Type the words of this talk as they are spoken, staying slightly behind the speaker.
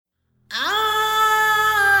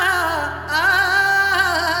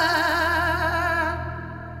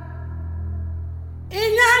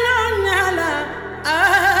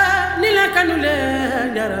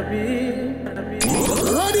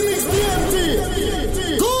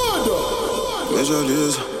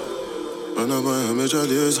Visualize. When I'm going,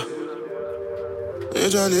 visualize.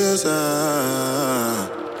 Visualize.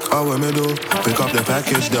 All what me do, pick up the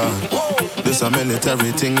package, dog. This a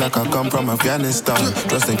military thing like I come from Afghanistan.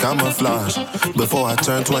 Dressed in camouflage. Before I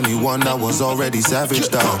turned 21, I was already savage,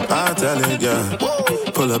 dog. I tell it, yeah.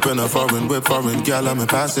 Pull up in a foreign whip, foreign gal, I'm a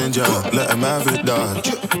passenger. Let him have it, dog.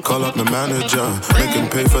 Call up the manager, make him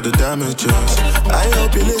pay for the damages. I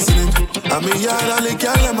hope you're listening. I mean, y'all only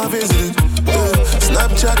gal, I'm a visiting.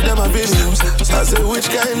 Snapchat, them my videos. I say, which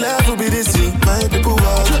kind of life will be this year? My people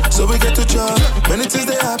walk, so we get to chop. Many things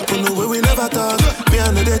they happen, the way we never talk. Me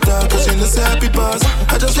and the data, cause in the happy past.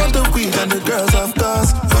 I just want the weed and the girls, of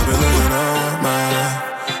course. I've been living all my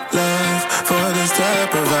life for this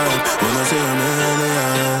type of vibe. When I say a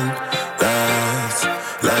million, that's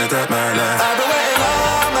light up my life. I've been waiting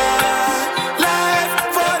all my life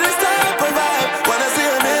for this type of vibe. When I say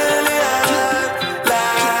a million,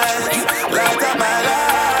 light up my life.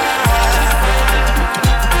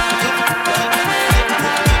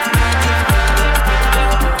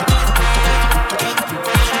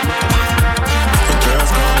 The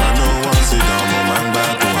girls come, I know one sit down, my man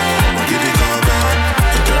back to one, give it all down.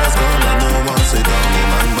 The girls come, I know one sit down, my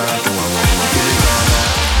man back to one, give it all down.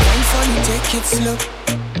 One funny, take it slow.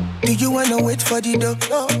 Do you wanna wait for the dough?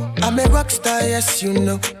 No. I'm a rock star, yes you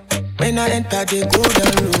know. When I enter, they go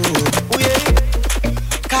down low. Oh yeah.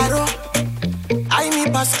 Caro, I me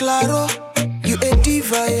pass claro. You a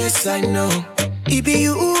diva, yes I know. It be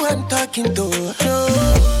you who I'm talking to. No.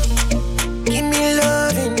 Give me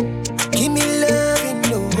loving,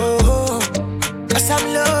 no. Cause I'm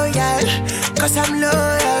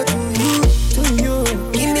loyal to you.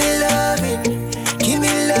 Give me loving,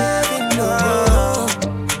 no.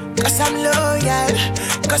 Cause I'm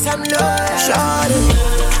loyal.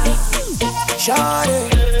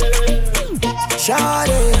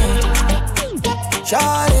 Shawty,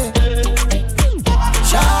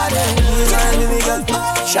 he's my baby girl.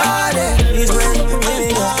 Shawty, he's my baby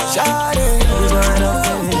girl. Shawty, he's my baby girl.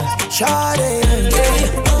 Shawty,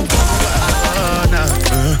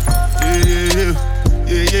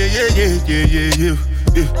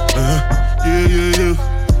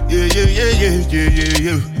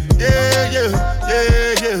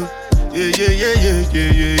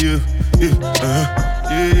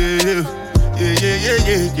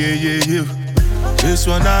 This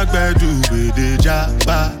one I gotta do with the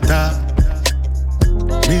jabata.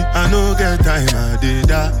 Me, I no get time, I did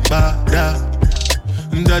that, bada.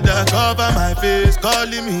 Dada cover my face,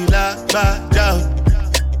 calling me la bada.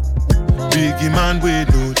 Biggie man, we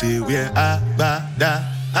know they wear a bada.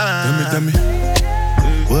 Tell me,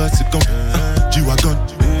 what's it gon' G-Wagon,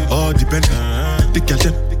 all the Bentley, the girl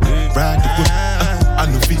them, ride the whip. I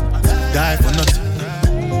no fit, die for nothing.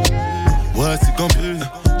 What's it gon' be?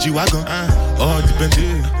 G-Wagon, all the Bentley,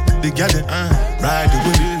 the girl them, ride the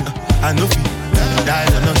whip. I no fit, die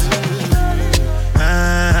for nothing.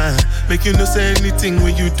 Make you no say anything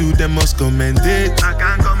when you do, they must commend it. I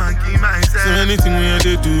can't come and keep myself. So anything when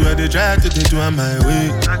you do, I try to do on my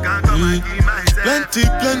way. I can't come and keep myself.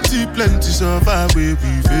 Plenty so far we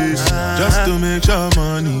face. Just to make sure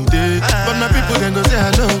money day. But my people then go say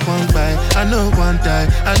I know one buy, I know one die,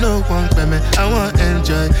 I know one payment. I want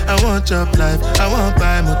enjoy, I want job life, I want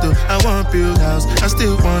buy motor, I want build house, I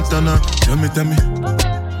still want to know. Tell me,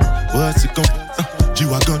 what's it gon'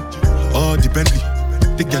 G-Wagon, all the Bentley,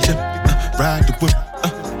 the girl them, ride the whip,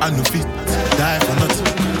 I no fit, die for nothing.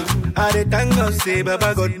 I dey thank God say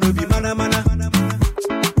Baba God no be mana.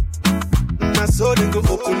 So they go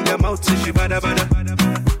open their mouth say she bada.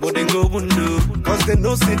 But they go window, cause they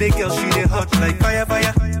know say the girl she dey hot like fire.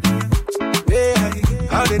 Yeah,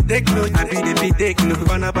 how they take no, I be the big take no,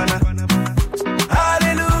 bana.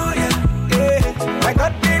 Hallelujah, yeah, my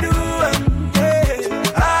God they do, yeah.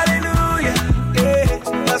 Hallelujah,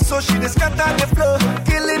 yeah. That's so she dey scatter the floor,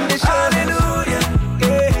 killing the show. Hallelujah,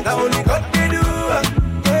 yeah. Now only God they do,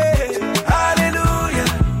 yeah. Hallelujah,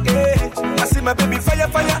 yeah. I see my baby fire.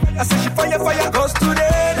 I say she fire. Cause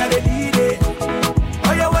today that they need it.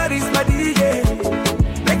 Oh yeah, where is my DJ?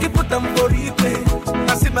 Make it put them for replay.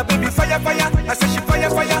 I see my baby fire. I say she fire.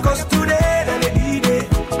 Cause today that they need it.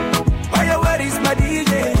 Oh yeah, where is my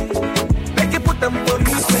DJ? Make it put them for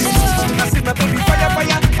replay. I see my baby fire.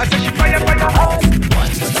 I say she fire. 1 for the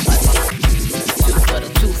money, 2 for the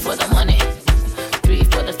 2 for the money, 3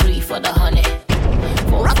 for the 3 for the honey,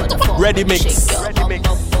 4 for the 4. Ready mix.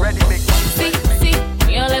 See,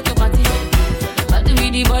 me I like to party. Party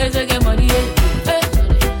with the boys that get money.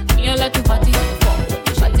 Me I like to party.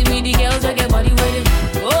 Party with the girls that get money.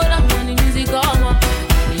 Go down when the music come up.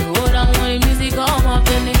 Go down when the music come up.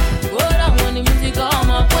 Go down when the music come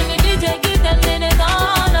up. When the DJ give them the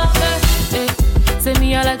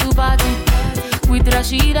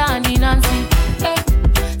Rashida and the Nancy. Hey,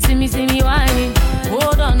 see me whining.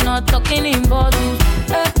 Hold on, not talking in bottles.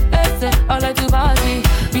 Hey, say, I like to party.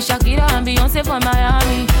 Be Shakira and Beyonce from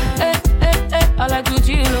Miami. Hey, I like to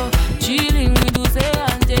chilling with Usain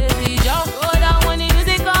and Jay-Z. Just go down when the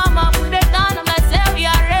music come up, put it down. I'm like, say we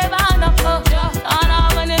are raving up. Turn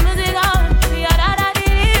up when the music come, we are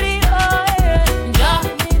da-da-dee-dee-dee. Oh yeah,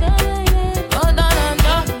 just go down and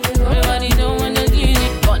just everybody doing the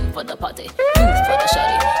music. Fun for the party, move for the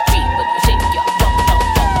shawty, free when you shake your bum bum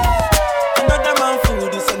bum. Another man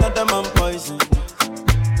food is another man poison.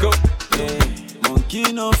 Go, yeah. Monkey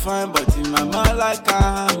no fine, but in my mind like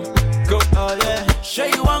I'm. Go, oh yeah. Sure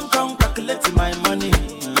you want come calculate my money.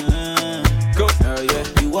 Go, oh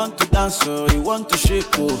yeah. You want to dance or you want to shake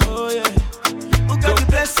oh yeah. Who got the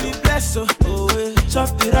blessing, bless oh yeah.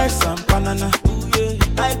 Chop the rice and banana. Oh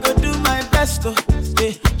yeah. I go do my best oh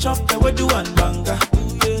yeah. Chop the way do one banga.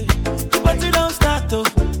 Oh yeah. The party don't start oh.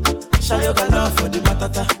 Shall you got love for the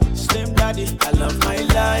matata? Slim daddy, I love my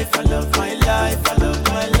life, I love my life, I love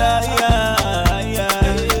my life.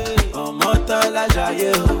 Yeah. Oh, Motala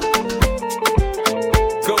Jaye.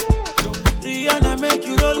 Go. Rihanna make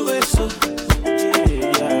you always so.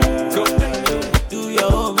 Yeah. Go. Do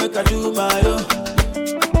your own, make I do my own.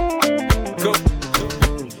 Go.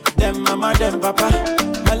 Them mama, them papa,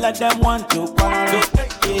 all of them want to quarrel.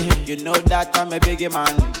 Yeah. You know that I'm a biggie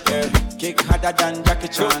man. Yeah. Kick harder than Jackie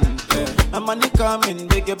Chan. Yeah. My money coming,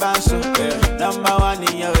 biggie band so yeah. Number one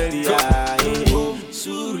in your area. Yeah.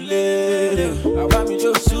 Sule, I want me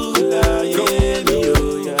to Sula, yeah, me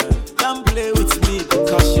oh yeah. Don't play with me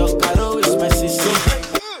because your caro is my sister.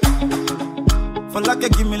 For like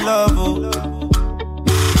give me love oh.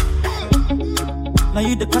 Now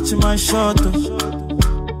you the catch my shot oh.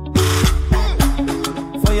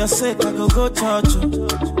 For your sake I go church oh.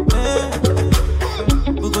 Hey.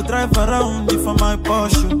 We go drive around for my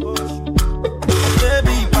Porsche.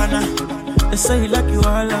 Baby pana, they say you like you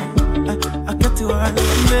all. I get you all.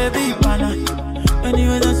 Baby pana,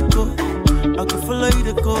 anywhere that you go, I can follow you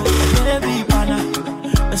to go. Baby pana,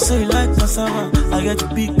 they say you like cassava, I get to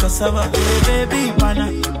big cassava. Baby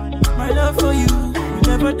pana, my love for you will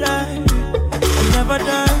never die, will never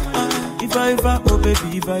die. If I ever, oh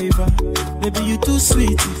baby, if I ever, baby you too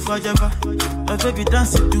sweet, if I ever, my baby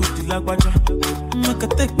dance to the lagwaja. I can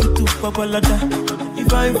take you to Babalada.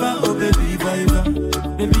 If I ever, oh baby, if I ever,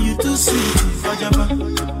 baby you too sweet, if I ever,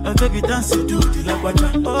 my baby dance to the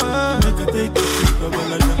lagwaja. Oh, I can take you to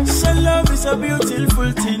Babalada. So love is a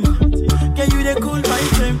beautiful thing. Can you they cool my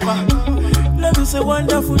temper? Love is a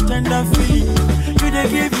wonderful tender feeling. You they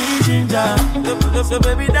give me ginger. So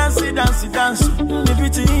baby dance it. The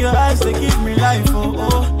beauty in your eyes they give me life.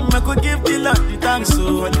 Oh, I could give the love the thanks.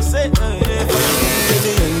 So when you say,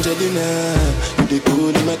 Angelina, you the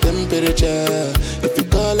cool in my temperature. If you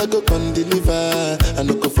call, I go come deliver. I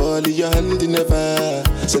no go fall in your hand never.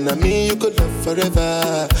 So now me you could love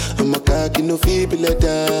forever. I'm a cocky no feeble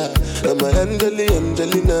letter. I'm a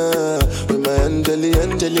Angelina, with my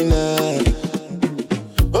Angelina.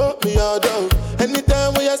 Oh me all down.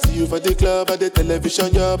 Anytime when I see you for the club or the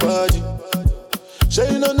television, your body. Sure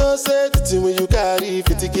you know say the thing when you carry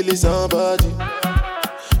 50 kill somebody.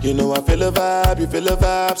 You know I feel a vibe, you feel a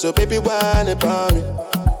vibe, so baby whine about me.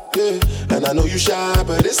 Yeah, and I know you shy,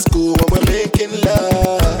 but it's cool when we're making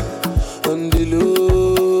love. On the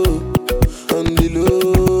low, on the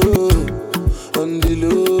low, on the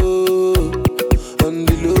low, on the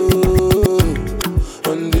low,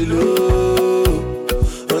 on the low,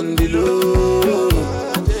 on the low,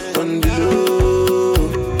 on the low,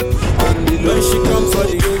 on the low. When she come for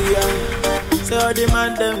the area, say all the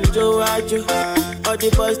man them Joe Ajo. All the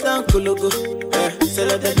boys down Kulugu, say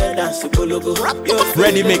let them dance Kulugu.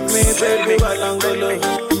 Ready mix.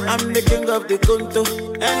 I'm the king of the Kunto,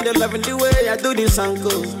 and they loving the way I do this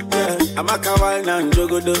uncle. Yeah, I'm a kawal and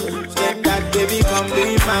jogodo. Step that baby, come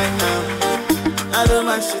be fine now. I don't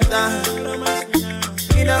my shit down.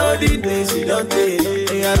 In all the days you don't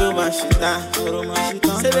take, I don't my shit down.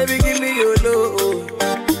 Say baby, give me your low.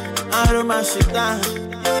 I don't my shit down.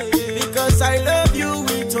 Because I love you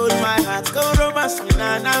with all my heart. Come romance me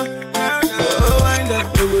now. Oh, wind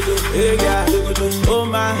up, hey yeah, oh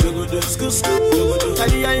my, school,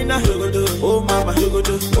 Taliana, oh mama,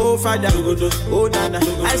 oh father, oh nana.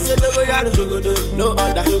 I said no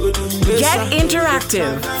other. Get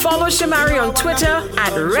interactive. Follow Shamari on Twitter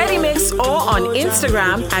at ReadyMix or on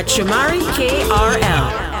Instagram at ShamariKRL.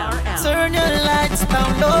 Turn your lights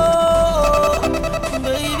down low,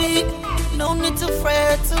 baby. No need to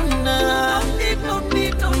fret tonight. No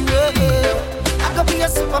need. I could be a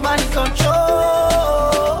Superman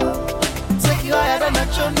control. Take you higher than a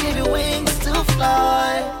need the wings to fly.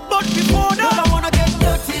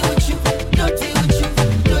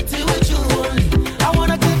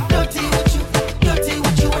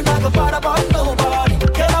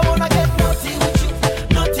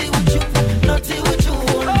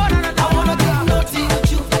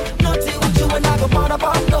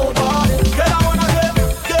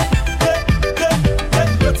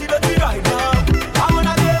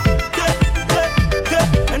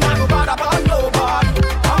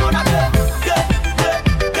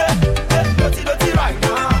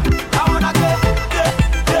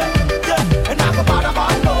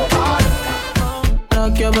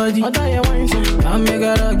 body. Come make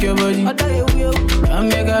her rock your body. Come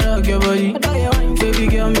make her rock your body. Baby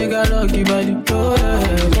girl, make her rock your body. Oh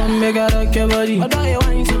yeah, come make her rock your body.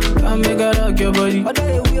 Come make her rock your body.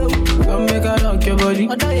 Come make her rock your body.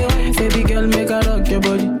 Baby girl, make her rock your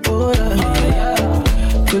body. Oh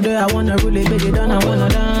yeah. Today I wanna really break it down. I wanna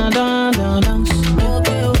dance.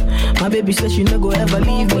 My baby says she no go ever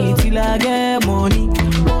leave me till I get money.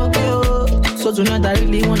 So tonight I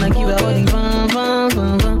really wanna give her all the fun.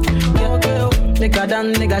 Make her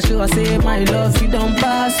dance, make her show her say my love, you don't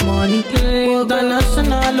pass money.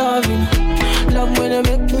 International loving, love when they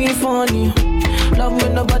make me funny. Love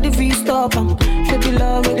when nobody feel stop. Baby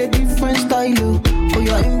love with a different style. Oh,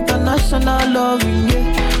 your international loving,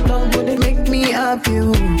 yeah. Love when they make me happy.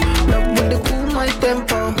 Love when they cool my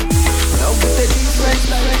tempo. Love with a different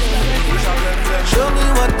style. Show me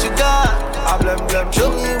what you got. I blem blem. Show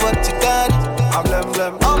me what you got. I blem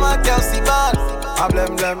blem. All my girls see bad. I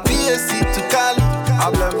blem blem. BSC to Cali.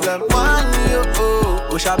 I blem blem. One yo oh.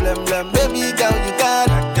 Push I blem blem. Baby girl you got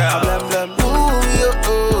it. I blem blem. Ooh yo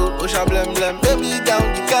oh. Push I blem blem. Baby girl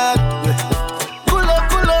you got it.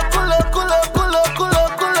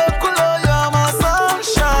 You're my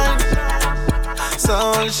sunshine.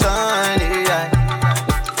 Sunshine, yeah.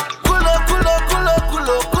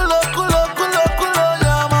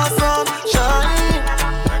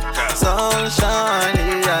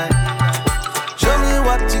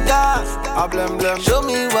 I blem blem, show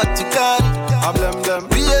me what you got. I blem blem,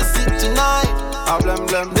 BSC tonight. I blem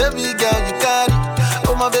blem, baby girl you got it.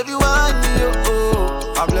 Oh my baby want me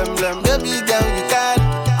oh. I blem blem, baby girl you got it.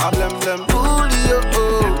 I blem blem, pull you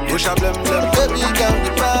oh. Push I blem blem, baby girl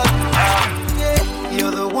you got it. Yeah,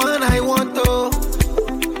 you're the one I want oh.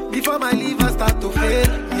 Before my liver start to fail,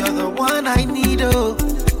 you're the one I need oh.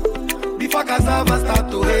 Before cassava start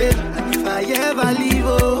to hail, and if I ever leave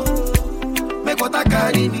oh. Make what I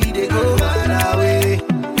carry me, they go far away.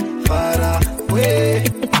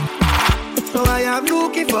 So I am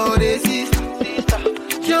looking for the sister.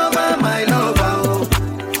 You're my lover, oh.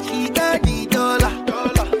 She got the dollar.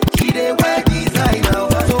 She the wear designer.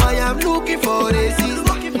 So I am looking for the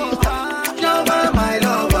sister. You're my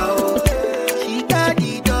lover, oh. She got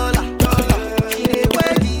the dollar. She the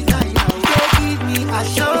wear designer. So give me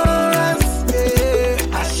assurance,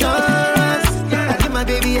 yeah. Assurance. I give my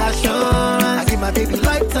baby assurance. My baby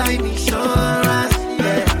lifetime insurance,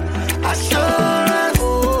 yeah. Assurance,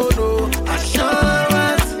 oh no,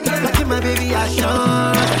 assurance. I give my baby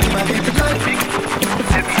assurance. I give my baby lifetime.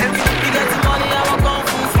 You get the money, I want kung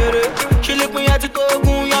fu fere. She look me at the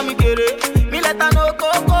togun, yummy kere. Me let her know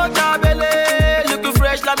coco jabele. Looking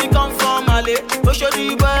fresh, let me come from Mali. Oh show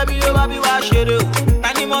you baby, oh baby, wash it.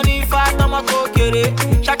 Any money, fat, I'm a coquere.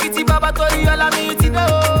 Shakiti baba tori, all I need to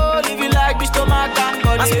know. Living like this stomach and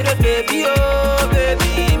body. Baby, oh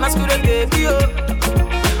baby, masquerade baby, oh.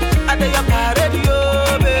 I do your parade,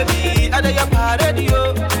 oh baby, I do your parade,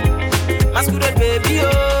 oh. Masquerade baby,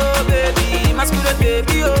 oh baby, masquerade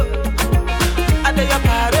baby, oh. I do your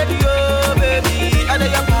parade, oh baby, I do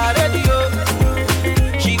your parade,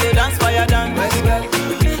 oh. She go dance, fire dance,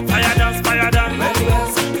 fire dance, fire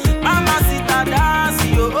dance. Mama sita dance,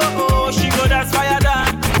 yo, oh oh, she go dance, fire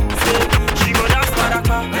dance. She go dance,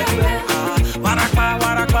 warakpa, warakpa,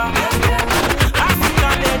 warakpa.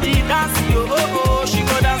 African lady dance, yo, oh oh, she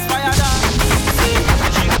go dance, fire dance.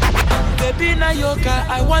 Baby Nayoka,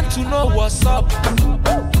 I want to know what's up.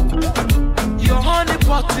 Your honey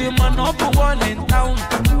pot, my number one in town.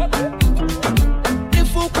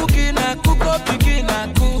 If you cooking, I cook up, begin,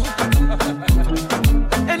 I cook.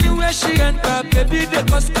 Anywhere she enter, baby, they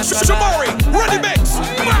cause Shamari, ready mix.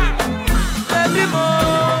 Baby mo,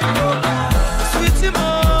 sweetie mo,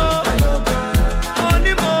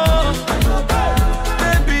 honey mo,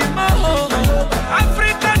 baby mo,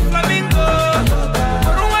 African flamingo,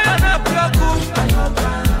 Ruana Plaku,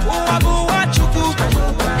 Uwabu Wachuku,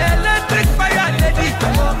 electric fire lady,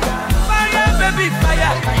 fire baby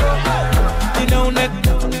fire, you know neck,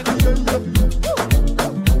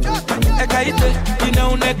 Ekaite, you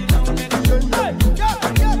know neck.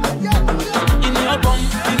 In your bum,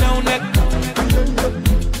 you know neck.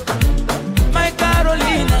 My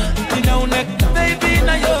Carolina, you know neck. Baby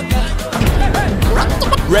Nayoka.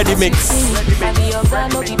 Ready mix. I be your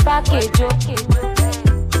brand no be package,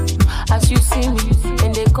 as you see me,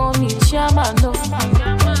 and they call me Chama, no.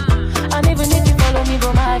 And even if you follow me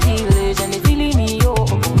go my village, and they feeling me, yo.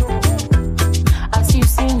 As you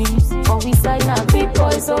see me, for we side now big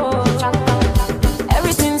boys, oh.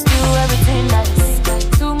 Everything's new, everything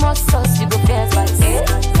nice. Too much sauce, you go get spice.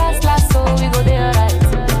 Fast last, so we go there right.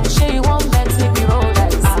 Show you one bet, make me roll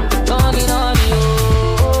dice. Don't get on you,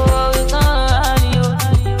 we can't run you.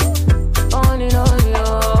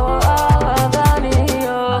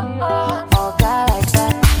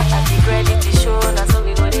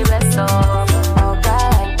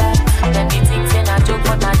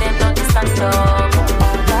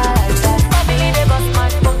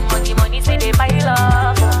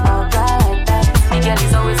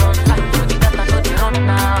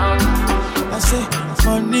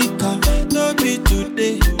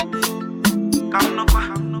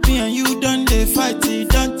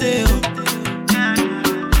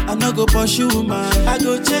 go pursue man. I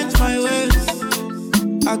go change my ways.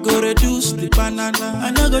 I go reduce the banana. I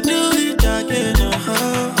no go do it again.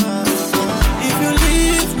 If you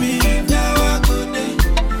leave me, now I go there.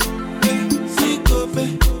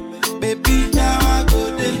 Baby, now I go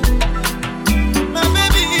there. My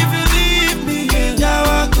baby, if you leave me, now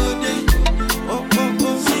I go there. Oh,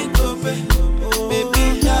 baby,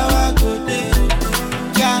 now I go there.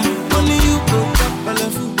 Yeah, only you go up my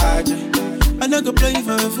food, I no go play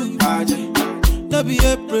for a food, no be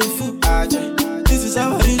April fool, this is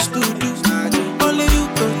how I used to do. Only you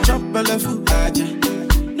go chop my food,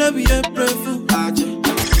 no be April fool.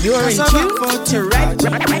 You are in tune to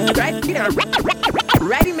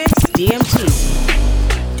Ready Mix DMT.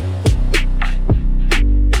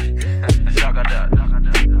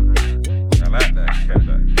 I like that,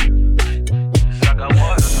 Shaka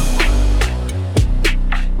what?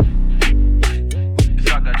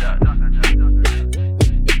 Shaka that.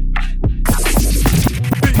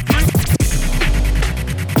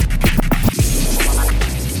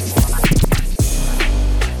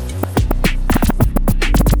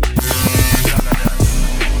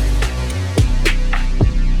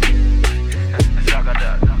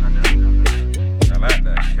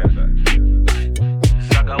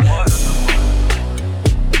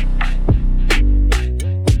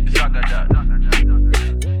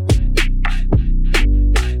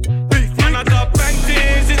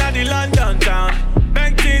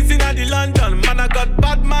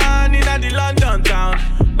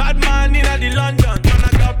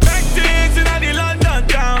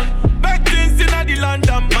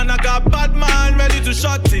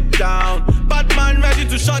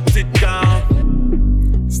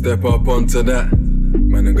 Step up onto that.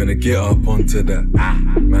 Man, I'm gonna get up onto that.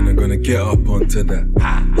 Man, I'm gonna get up onto that.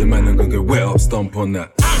 Yeah, man, I'm gonna get wet up, stomp on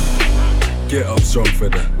that. Get up strong for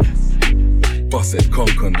that. Bust it,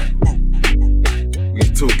 conk on that. What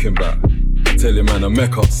you talking about? I tell you, man, I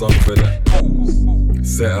make up song for that.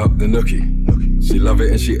 Set up the nookie. She love it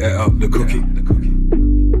and she ate up the cookie.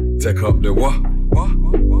 Take up the what?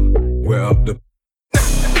 Wet up the.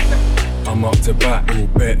 I'm up to bat, all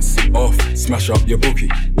bets off, smash up your bookie.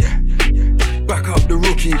 Back up the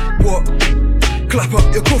rookie, what? Clap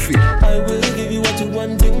up your coffee. I will give you what you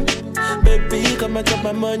want, baby, come and take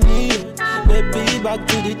my money. Baby, back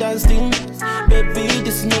to the dance thing. Baby,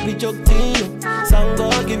 this is no be joke thing. Sangha,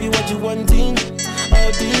 give you what you want,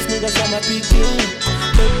 all these niggas are my picking.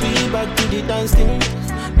 Baby, back to the dance thing.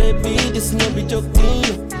 Baby, this is no be joke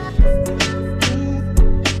thing.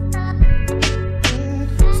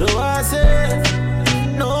 So I say,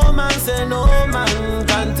 no man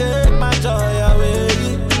can take my joy away.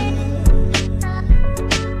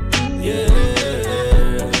 Yeah,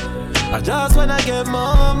 I just wanna get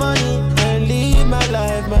more money and live my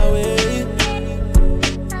life my way.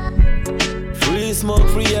 Free smoke,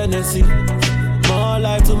 free energy, more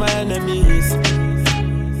life to my enemies.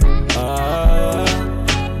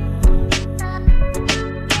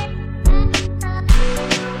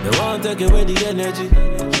 They won't take away the energy.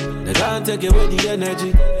 They can't take away the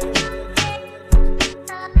energy.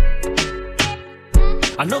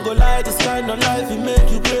 I no go lie, this kind of life will make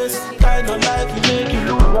you crazy. Kind of life will make you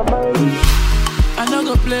lose your mind. I no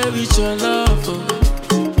go play with your love, oh.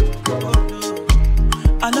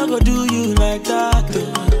 I no go do you like that,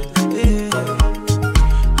 oh. Yeah.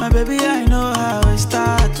 My baby, I know how it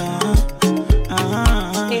start,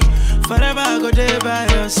 Forever I go there by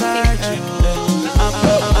your side,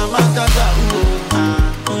 I'm a tata,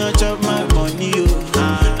 you chop my money,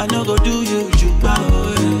 I no go do you, juba,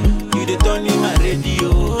 you the turn in my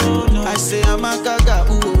radio. I say I'm a gaga,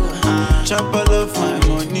 chop all of my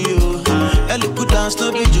money, look good dance,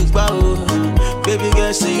 no be juba, baby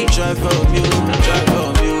girl, say you try for me,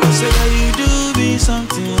 Say that you do me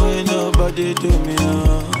something when nobody do me,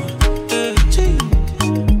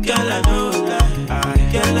 girl, I know lie,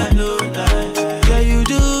 girl, I know lie, girl, you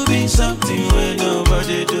do me something when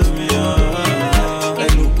nobody do me,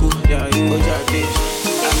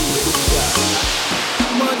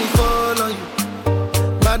 Money fall on you,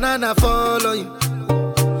 banana fall on you,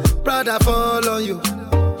 Prada fall on you,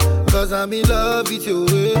 cause I'm in love with you.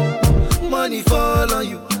 Money fall on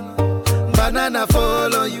you, banana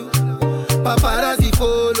fall on you, paparazzi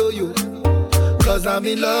follow you, cause I'm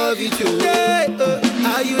in love with you. Yeah,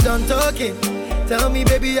 are you done talking? Tell me,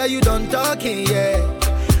 baby, are you done talking? Yeah,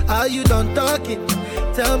 are you done talking?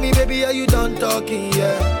 Tell me, baby, are you done talking?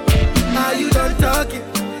 Yeah, are you done talking?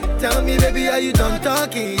 Tell me, baby, are you done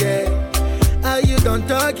talking? Yeah, are you done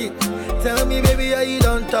talking? Tell me, baby, are you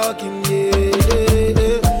done talking? Yeah.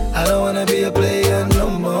 I don't wanna be a player no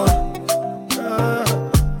more.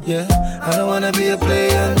 Yeah, I don't wanna be a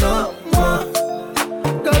player no more.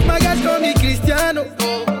 Cause my guys call me Cristiano,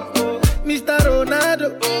 Mr.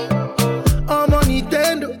 Ronaldo, I'm on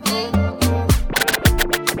Nintendo.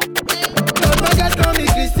 Cause my guys call me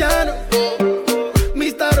Cristiano,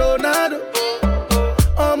 Mr. Ronaldo,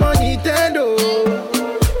 I'm on Nintendo.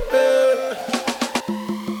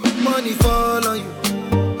 Money fall on you,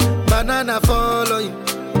 banana fall on you,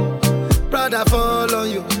 Prada fall on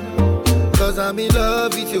you. Cause I'm in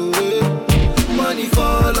love with you. Money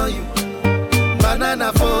fall on you,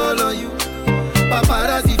 banana fall on you,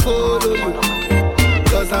 paparazzi follow you.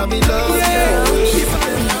 Cause I'm in love with you.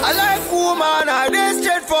 I like woman, I dey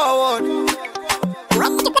straightforward.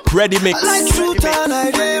 Ready mix. I like truth and I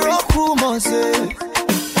dey rock rumors. I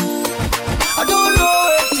don't know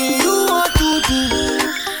what you want to do,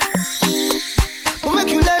 but make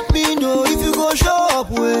you let me know if you go show up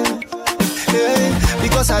well.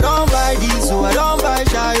 Because I don't buy this, so I don't buy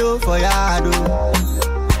Shayo for Yado.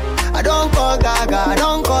 I don't call Gaga, I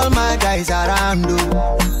don't call my guys around.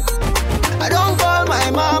 I don't call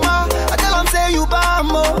my mama, I tell them say you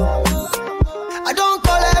bambo. I don't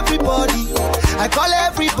call everybody, I call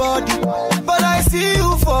everybody. But I see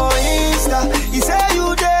you for Insta, you say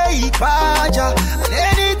you dey Ipaja. And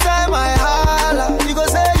anytime I holla, you go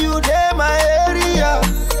say you dey my area.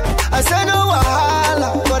 I say no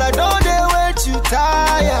wahala, but I don't dey wait you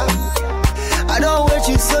tire. I don't wait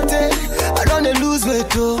you sote, I don't dey lose weight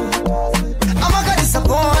too. I'm gonna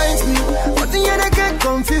disappoint me, but then you get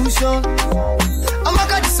confusion. I'm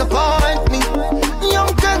gonna disappoint me, you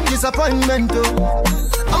get disappointment too.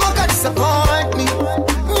 I'm gonna disappoint me,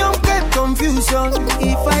 you get confusion.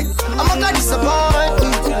 I'm gonna disappoint me,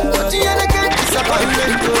 but you get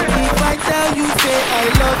disappointment too. If I tell you say I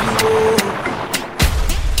love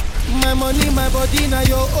you, my money, my body, now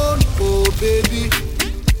your own, oh baby.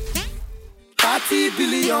 30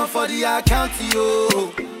 billion for the account,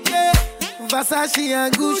 yo. Yeah, Versace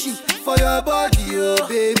and Gucci for your body, oh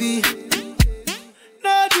baby.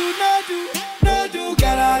 No do,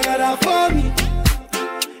 gotta for me.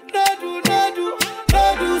 No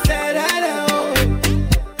do, say that, oh.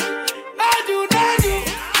 No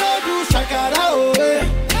do, shakara, oh.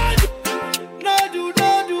 No do,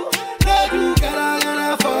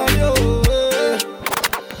 gotta for you.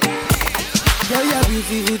 Girl, you're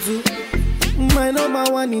beautiful too. My number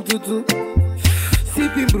one in tutu.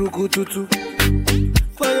 Sipping bruku tutu.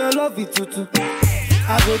 For your love it tutu.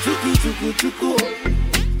 I go chuku.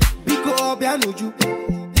 Biko obianuju.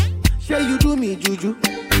 Say you do me juju.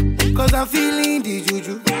 Cause I'm feeling the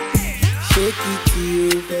juju. Shake it to you.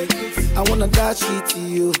 Take it. I wanna dash it to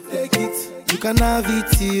you. Take it. You can have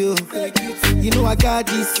it to you. Take it. You know I got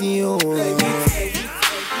this in you. Take it.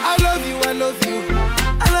 I love you.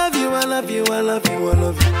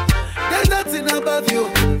 There's nothing above you.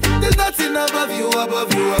 There's nothing above you.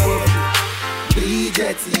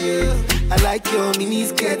 Bridget, you. I like your mini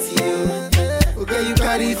skirt, you. Okay, you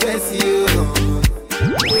carry fancy, you.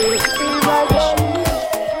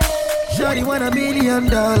 Shorty want $1 million.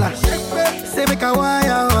 Say make a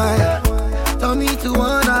wire. Tell me to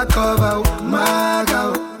wanna cover my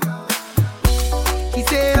girl. He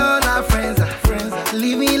say all our friends are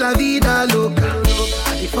leave me la vida loca.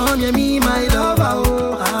 And if I'm me, my lover, oh.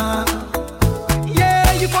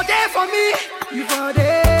 Yeah, you for there for me. You for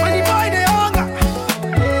there. When the boy they hunger,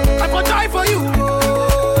 I for try for you, oh.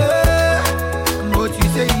 But you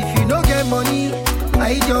say if you don't get money,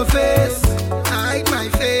 I hide your face. I hide my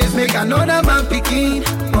face. Make another man picking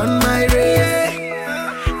on my race.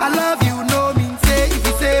 I love you, no mean say. If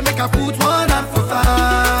you say make I put one hand for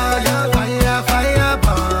fire, fire,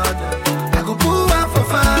 burn. I go put one for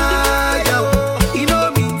fire. You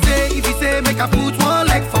know mean say. If you say make I put one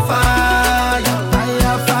leg for fire,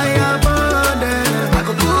 fire, burn. I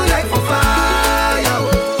go put leg for fire.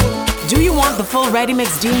 Do you want the full Ready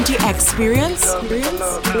Mix D&T experience?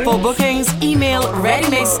 For bookings, email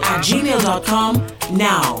readymix@gmail.com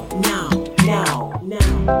now.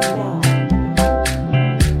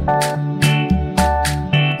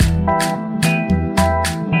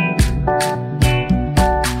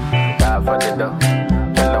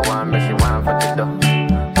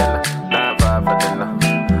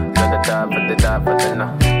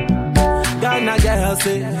 Ghana girl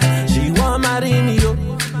say she want marry me, yo.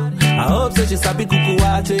 I hope say she sabi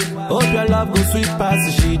kukuwache. Hope your love go sweet past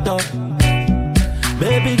the shit up.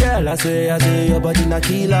 Baby girl, I say your body na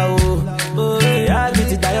killer, oh. Oh, yeah, I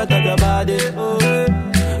get it diet of your body, oh,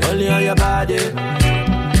 yeah. Only on your body.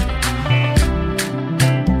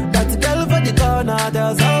 That girl for the corner,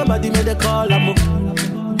 there's somebody made a call, I'm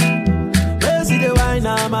see the wine,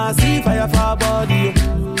 I'm a see fire for her body,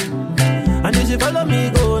 oh. And if she follow me,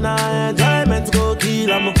 go now enjoyment go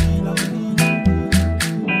kill 'em.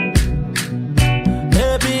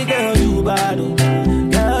 Baby girl, you bad, oh.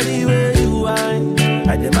 Girl, the way you whine,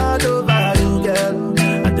 I demand over you, girl.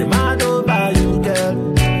 I demand over you, girl.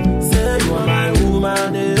 Say you are my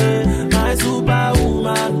woman, my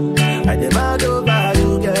superwoman. I demand over you,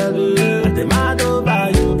 girl. I demand over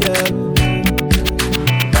you, girl.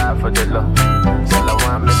 Die for the love, tell her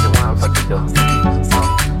one, make it one for the dough.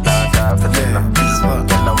 Die for the love,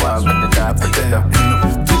 tell her one, make it die for the dough.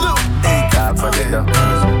 Die for the love,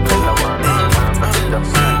 tell her one, make it one for the dough.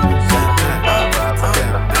 Die for the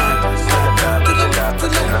love, die for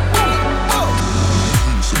the love.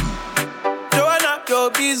 Joanna, your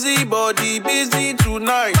busy body, busy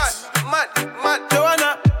tonight. Mad.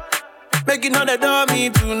 Joanna, making all the dummy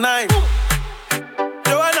tonight.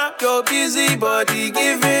 Joanna, your busy body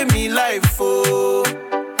giving me life, oh,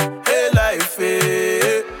 hey life,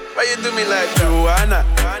 hey. Why you do me like Joanna,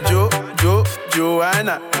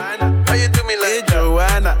 Joanna? Why you do me like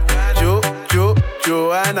Joanna,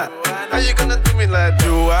 Joanna? How you gonna do me like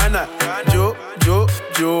Joanna,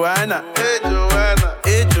 Joanna? Hey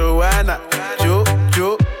Joanna,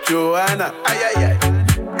 Joanna? Ay.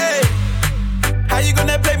 Hey, how you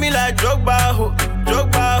gonna play me like Drogba, ho?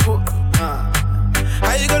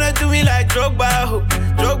 How you gonna do me like Drogba, ho?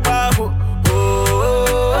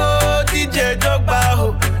 Oh, DJ Drogba,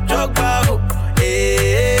 ho.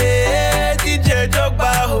 Hey, DJ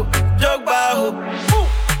Drogba, ho.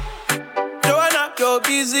 Joanna, your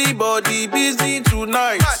busy body, busy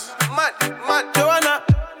tonight. Mad. Joanna,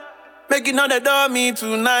 making all the dummy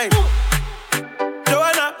tonight.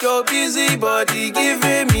 Joanna, your busy body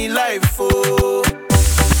giving me life, oh,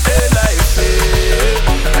 hey life,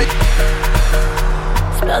 hey.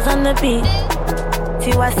 Spells on the beat.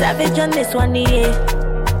 Tiwa Savage on this one, yeah.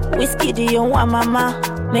 Whiskey, do you want mama?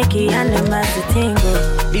 Make it animals to tingle.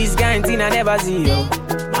 This kind thing I never see, yo.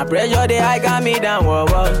 My pressure, they high got me down, whoa.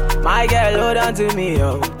 My girl, hold on to me,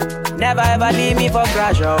 yo. Never ever leave me for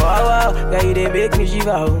crash, oh, wow. Girl, you they make me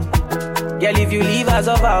shiver, oh. Girl, if you leave us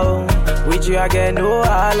over, oh. With you, I get no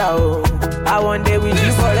allow, oh. I want day with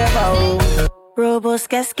you forever, oh. Robos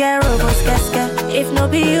keske. If no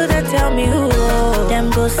be you, then tell me who. Them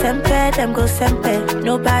go sempe.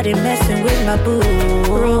 Nobody messing with my boo.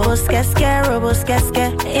 Robos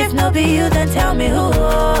keske. If no be you, then tell me who.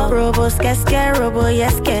 Robos keske, robo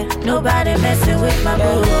yeske. Nobody messing with my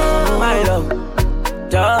boo. My love,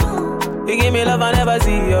 Joe, you give me love I never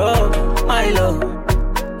see, yo. My love,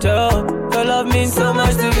 Joe, your love means so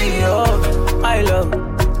much to me, yo. My love,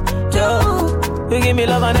 Joe, you give me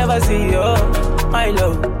love I never see, yo. My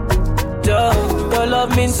love, Joe, your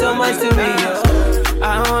love means so much to me, yo.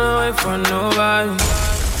 I don't wanna wait for nobody.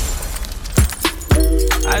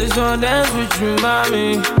 I just wanna dance with you,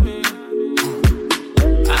 mommy.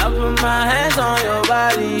 I put my hands on your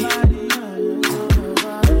body.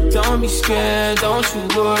 Don't be scared, don't you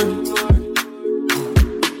worry.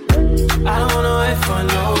 I don't wanna wait for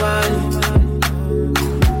nobody.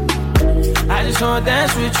 I just wanna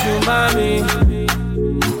dance with you, mommy.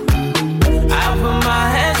 I put my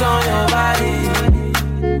hands on your body.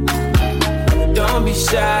 Don't be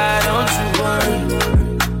shy, don't you worry.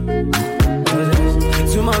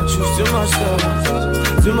 Too much juice, too much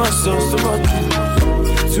sauce. Too much sauce, too much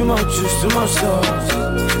juice. Too much juice, too much sauce.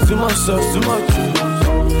 Too much sauce, too much juice.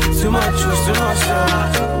 Too much juice, too much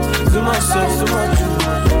sauce. Too much sauce, too much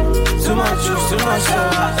juice. Too much juice, too much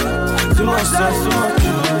sauce. Too much sauce, too much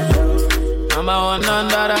juice. Number one, none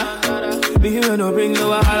better. Me here no bring no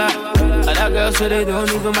wahala. Other girls say they don't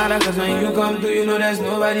even matter. Cause when you come through, you know there's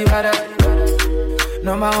nobody better.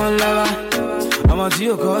 Number one lover. I'm on to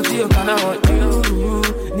your call, to your kind of what you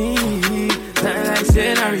need. Nothing like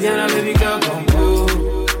saying Ariana, baby girl, come through.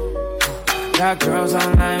 Got girls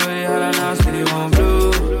online with it, all I know, so they won't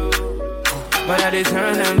blue. But I did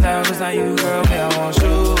turn them down, cause now you, girl, me, I want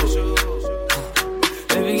you.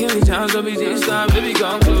 Baby, give me chance, don't be this time, baby,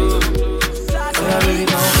 come through. Yeah, baby,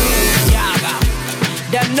 come through.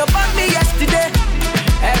 Them no bought me yesterday.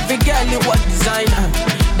 Every girl you was designer.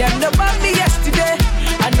 Them no bought me yesterday.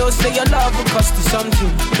 I know say your love will cost you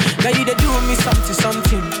something. Now you they do me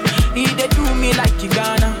something. You they do me like you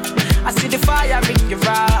gonna. I see the fire in your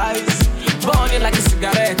eyes, burning like a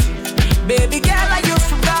cigarette. Baby girl, are you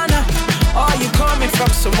from Ghana? Or you coming from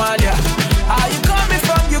Somalia? Are you coming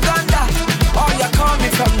from Uganda? Or you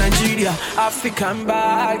coming from Nigeria? African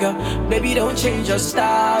bagger. Baby, don't change your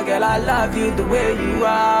style, girl. I love you the way you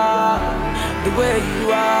are, the way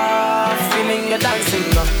you are. Feeling your dancing,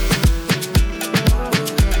 no.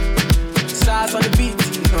 Stars on the beat,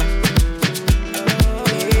 no.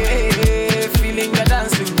 Yeah, feeling your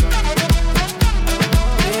dancing, no.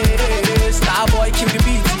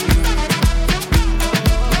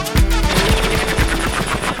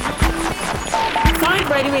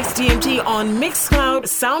 on Mixcloud,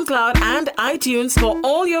 SoundCloud, and iTunes for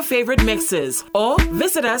all your favorite mixes. Or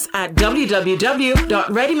visit us at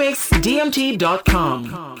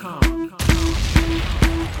www.readymixdmt.com.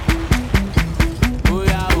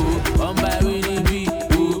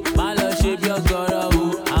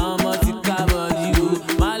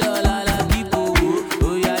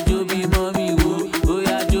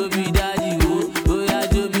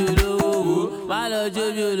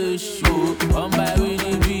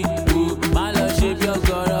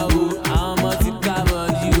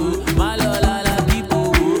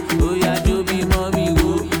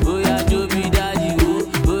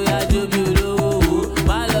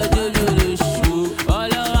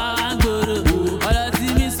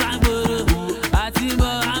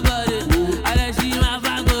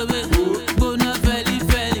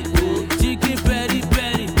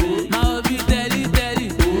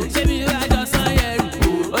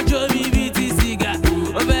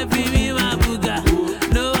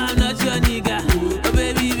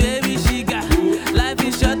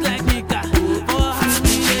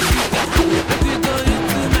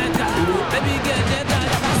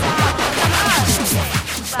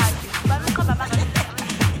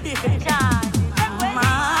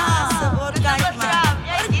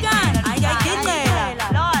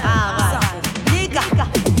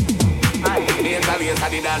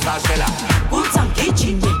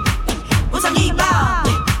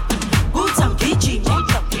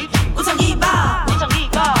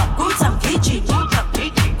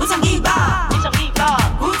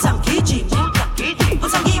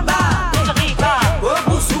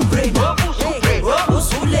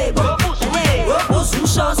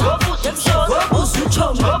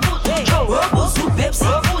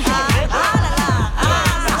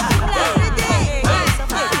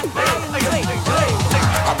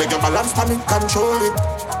 Balance pan it, control it.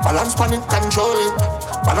 Balance pan it, control it.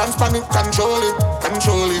 Balance pan it, control it.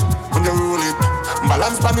 Control it when you roll it.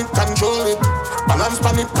 Balance pan it, control it. Balance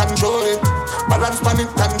pan it, control it. Balance pan it,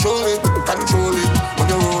 control it. Control it when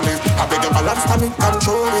you roll it. I beg you, balance pan it,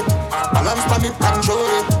 control it. Balance pan it, control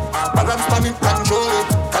it. Balance pan it, control it.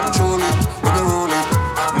 Control it when you roll it.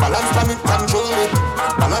 Balance pan it, control it.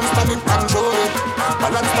 Balance pan it, control it.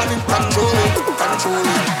 Balance pan it, control it. Control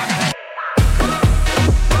it.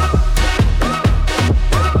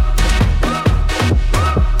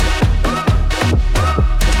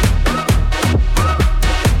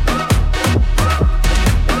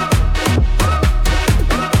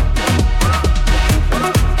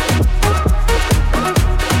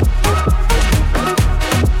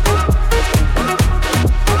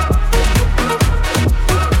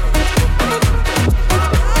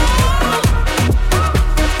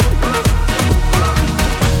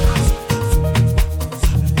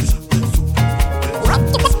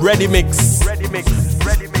 Ready Mix.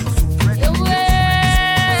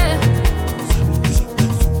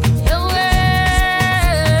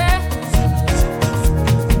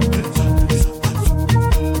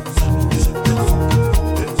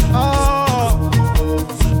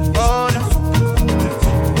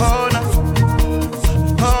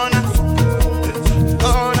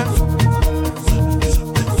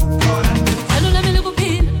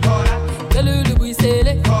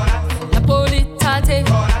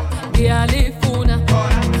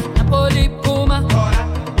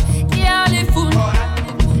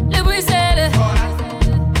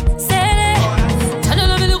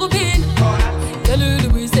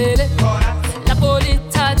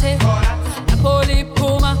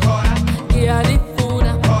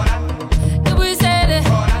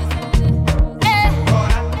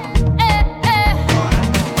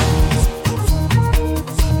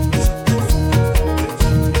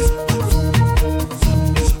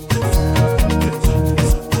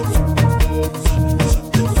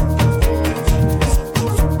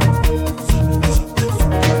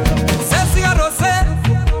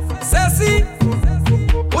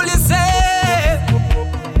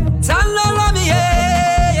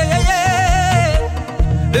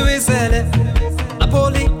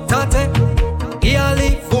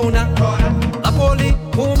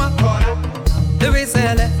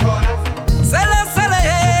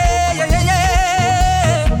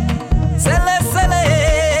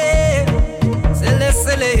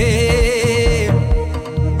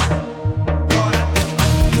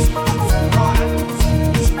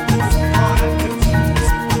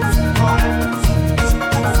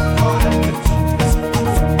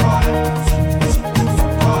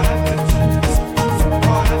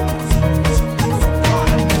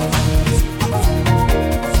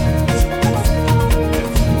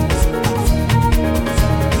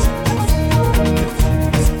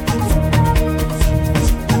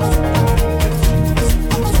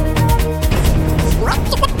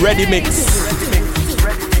 Ready Mix.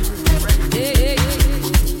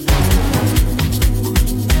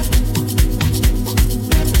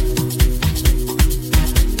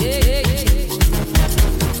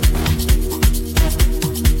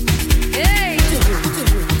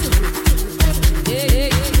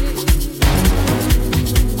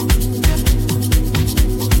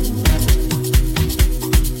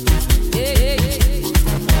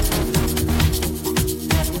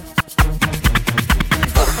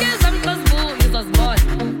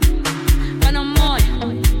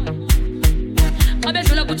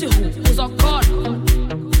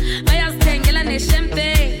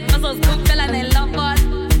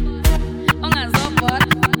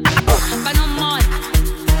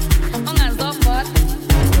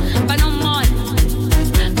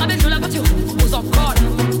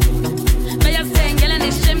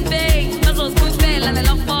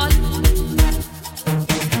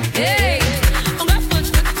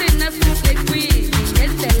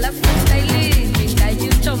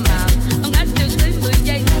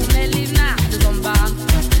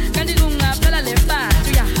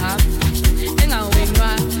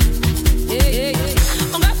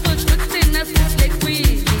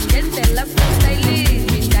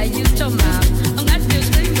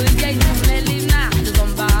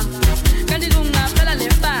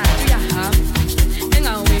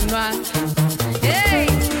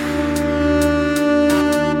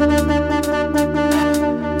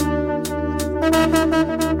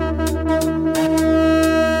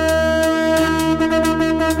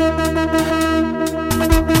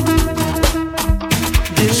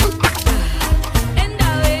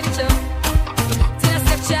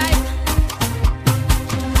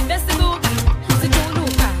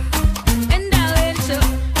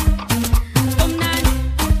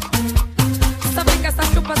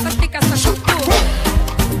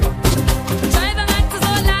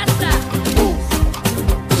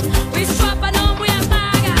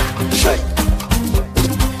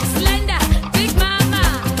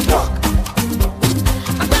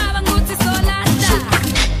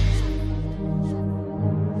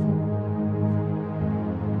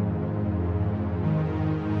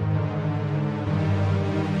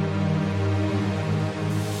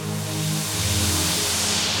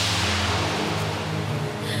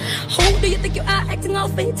 Do you think you are acting all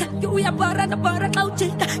fit? You are para cloud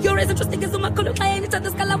cheetah. You're as interesting as my color plane. It's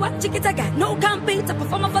a scala what chicken I got no compete. A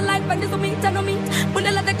performer for life and there's no meat and no meat. But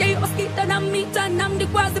I let the gay mosquito and I'm meat and I'm the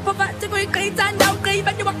quasi poverty great and now grave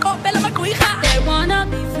and you are called Bella Macuija. They wanna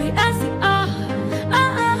be free as you are.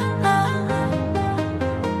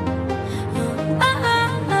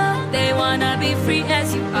 They wanna be free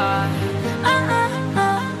as you are.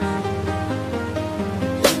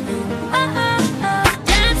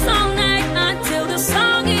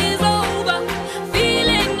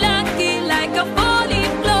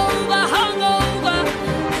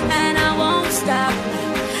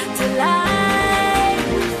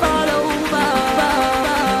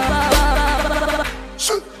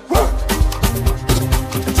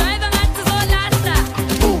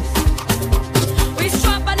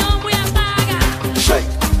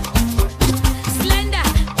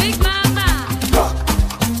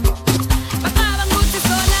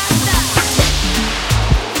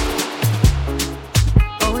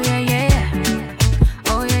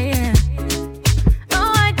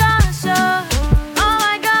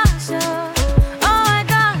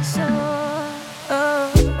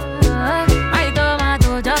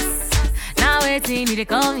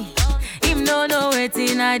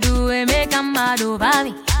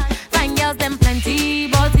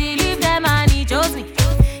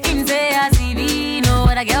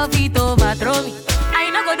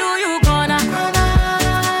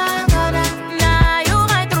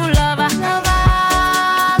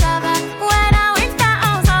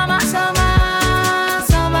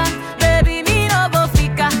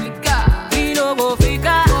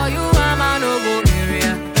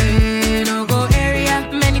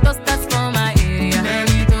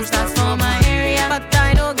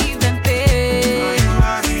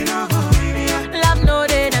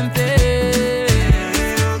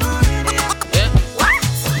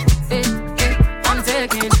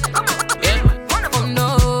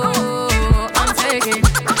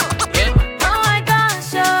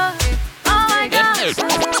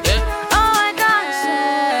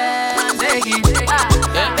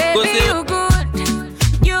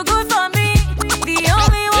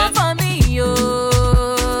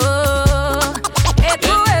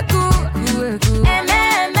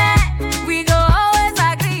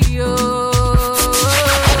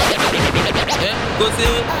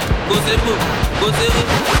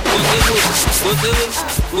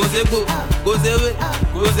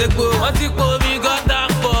 Wọ́n ti po mi gọ́tà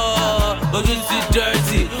pọ̀, ojú ti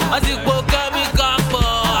dirty. Wọ́n ti po kẹ́míkà pọ̀,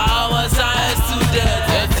 àwọn science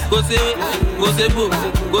student. Go sewe, go sebo,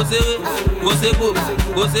 go sewe, go sebo,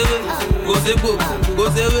 go sewe, go sebo, go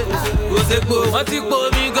sewe, go sebo. Wọ́n ti po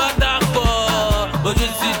mi gọ́tà pọ̀, ojú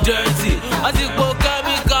ti dirty. Wọ́n ti po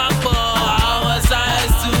kẹ́míkà pọ̀, àwọn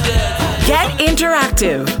science student. Get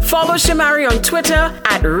interactive. Follow Shamari on Twitter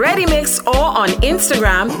at ReadyMix or on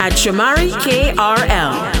Instagram at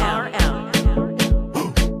ShamariKRL.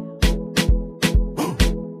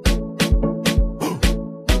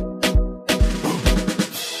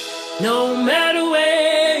 No matter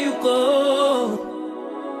where you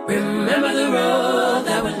go, remember the road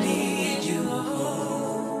that will lead you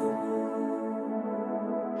home.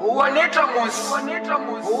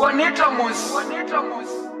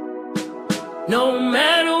 No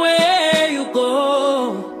matter where you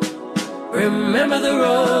go, remember the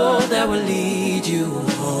road that will lead you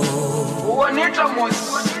home.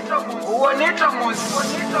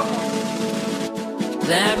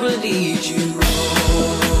 That will lead you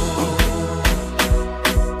home.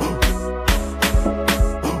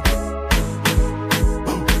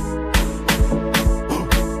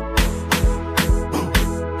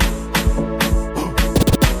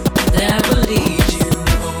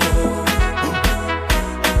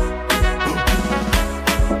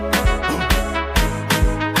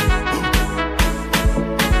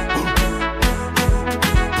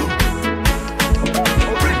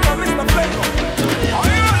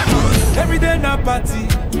 Party,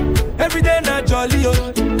 every day na jolly oh.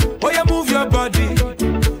 Oh yeah, move your body.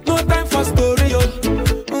 No time for story oh.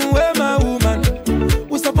 Where my woman?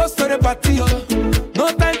 We supposed to the party oh. No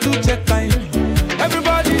time to check time.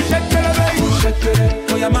 Everybody shake it, baby. Shake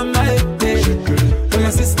it. Oh yeah, mama eh. Oh yeah,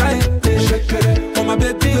 sister eh. Shake it. Oh my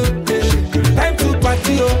baby oh. Time to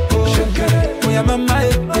party oh. Shake it. Oh yeah, mama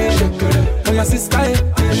eh. Shake it. Oh yeah, sister eh.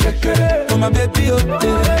 Shake it. Oh my baby oh.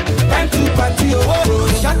 Time to party oh.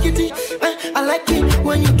 Shake it. I like it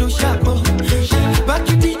when you do sharp, oh. Back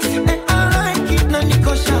it, I like it, na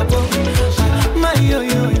niko sharp, oh. My yo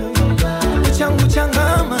yo yo, uchangu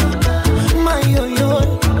changama. My yo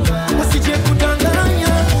yo, usije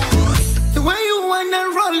kudanganya. The way you wanna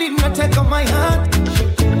roll it, na take on my heart.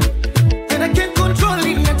 And I can't control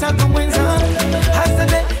it, na take on when's heart.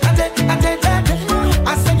 Hasade, ate.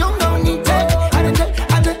 I say you don't need it. Ate.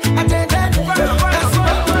 That's what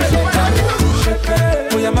I'm saying.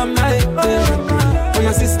 Oh yeah, mama. Oh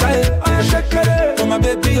my sister, oh my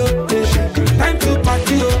baby, oh, time to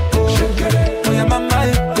party, oh, oh yeah, mama,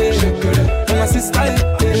 oh my sister,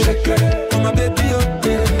 oh my baby, oh,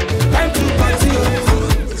 time to party,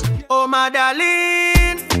 oh, oh my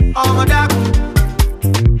darling, oh my darling,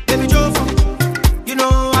 baby Jofa, you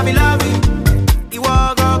know I be loving, you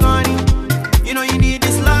walk on it, you know you need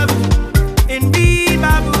this love, indeed,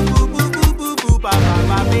 babu, boo, ba,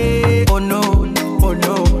 baby, oh no,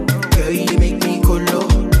 girl, you make me cool.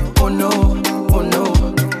 Oh no,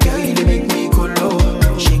 girl, you make me colo.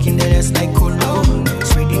 Shaking the ass like colo,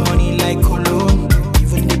 spreading money like colo.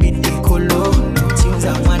 Even the beat they colo. Tunes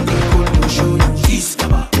that one they colo. Show you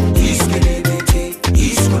Iskaba, Iskelebete,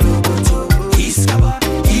 Iskoloboto, Iskaba,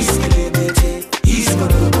 Iskelebete,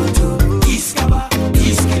 Iskoloboto, Iskaba,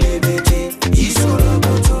 Iskelebete,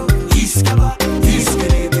 Iskoloboto, Iskaba,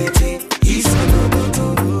 Iskelebete, Iskoloboto.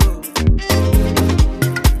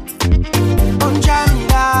 On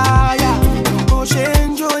Jamila, yeah,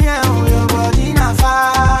 Ocean Joya, your body na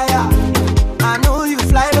fire. I know you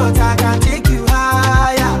fly, but I can take you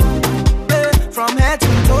higher. From head to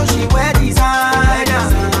toe, she wear designer.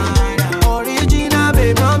 Original,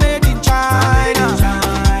 babe, not made in China.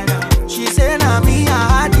 She say na me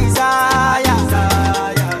I desire.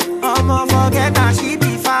 I'ma forget that she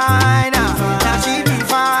be fine. Now she be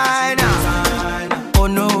fine. Oh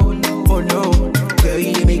no, girl,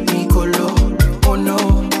 you make me colo. Oh no,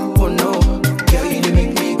 girl, you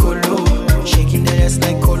make me colo. Shaking the ass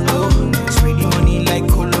like colo, spreading money like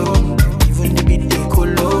colo. Even the beat they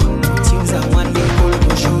colo. Tunes that one they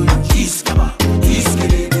colo. Show you Iskaba,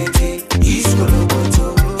 Iskelebete,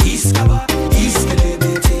 Iskoloboto, Iskaba,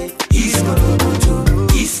 Iskelebete, Iskoloboto,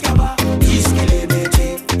 Iskaba, Iskelebete,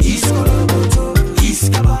 Iskoloboto,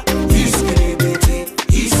 Iskaba, Iskelebete,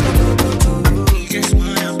 Iskoloboto. We just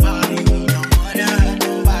wanna party, we don't wanna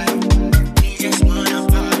nobody. We just wanna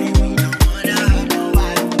party, we don't wanna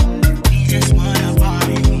nobody. We just wanna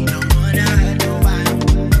party, we don't wanna nobody.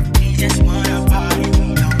 We just wanna party,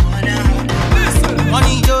 we don't wanna.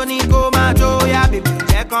 Money Johnny go my joya, baby,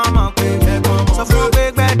 jẹ́ kán mọ̀ pé sọ fún pé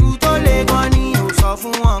gbẹ̀dú tó lé gan ni ó sọ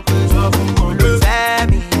fún wọn pé ló fẹ́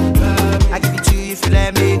mi.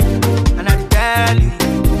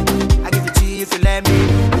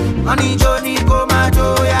 Money Johnny go my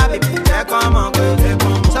Joe, yeah baby, they come on,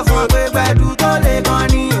 so for a quick bed, do to lay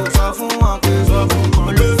money, so for one, so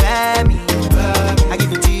for me, I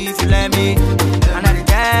give it to you if you let me, and I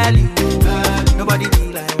tell you, nobody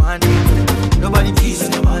be like one day, nobody be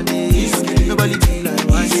like one day, nobody be like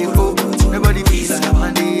one day, go, nobody be like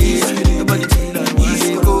one day, nobody be like one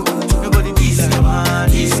day, go, nobody be like one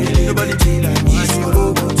day, nobody be like one day,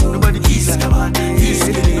 go, nobody be like one day,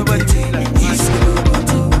 nobody be like one day.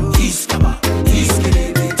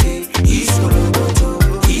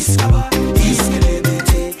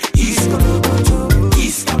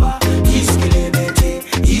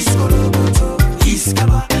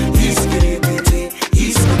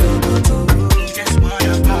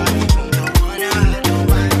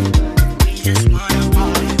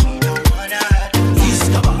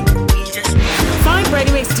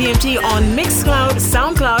 DMT on Mixcloud,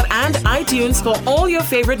 SoundCloud, and iTunes for all your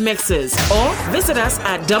favorite mixes. Or visit us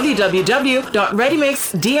at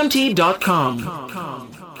www.readymixdmt.com.